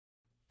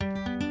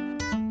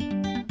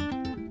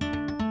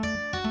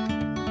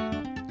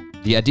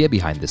The idea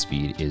behind this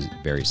feed is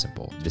very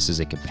simple. This is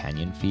a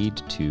companion feed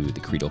to the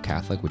Creedal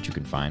Catholic, which you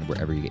can find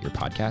wherever you get your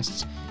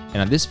podcasts.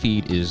 And on this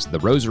feed is the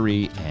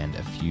Rosary and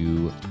a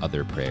few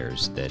other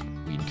prayers that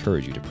we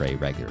encourage you to pray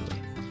regularly.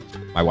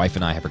 My wife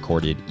and I have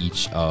recorded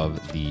each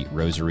of the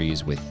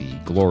rosaries with the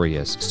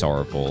glorious,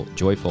 sorrowful,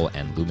 joyful,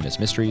 and luminous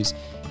mysteries.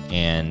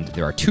 And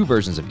there are 2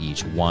 versions of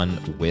each,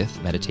 one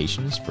with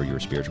meditations for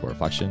your spiritual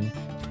reflection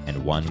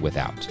and one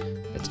without.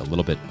 It's a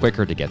little bit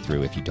quicker to get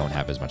through if you don't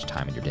have as much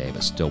time in your day,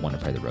 but still want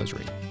to pray the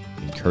rosary.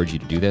 We encourage you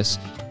to do this,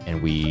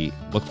 and we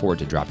look forward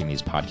to dropping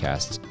these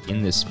podcasts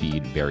in this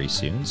feed very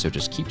soon. So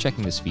just keep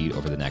checking this feed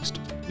over the next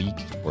week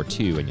or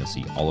 2, and you'll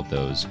see all of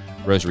those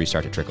rosaries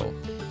start to trickle.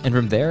 And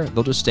from there,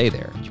 they'll just stay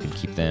there. You can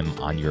keep them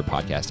on your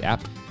podcast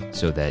app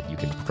so that you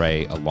can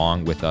pray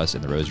along with us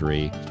in the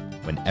rosary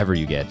whenever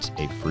you get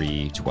a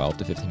free 12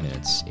 to 15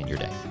 minutes in your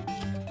day.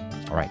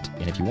 All right,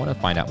 and if you want to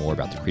find out more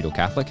about the Creedal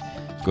Catholic,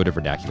 go to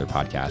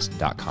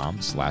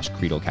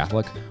vernacularpodcast.com/Creedal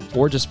Catholic,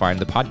 or just find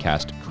the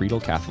podcast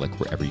Creedal Catholic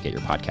wherever you get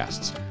your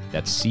podcasts.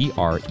 That's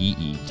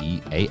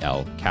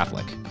CREEDAL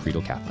Catholic,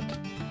 Creedal Catholic.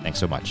 Thanks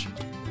so much.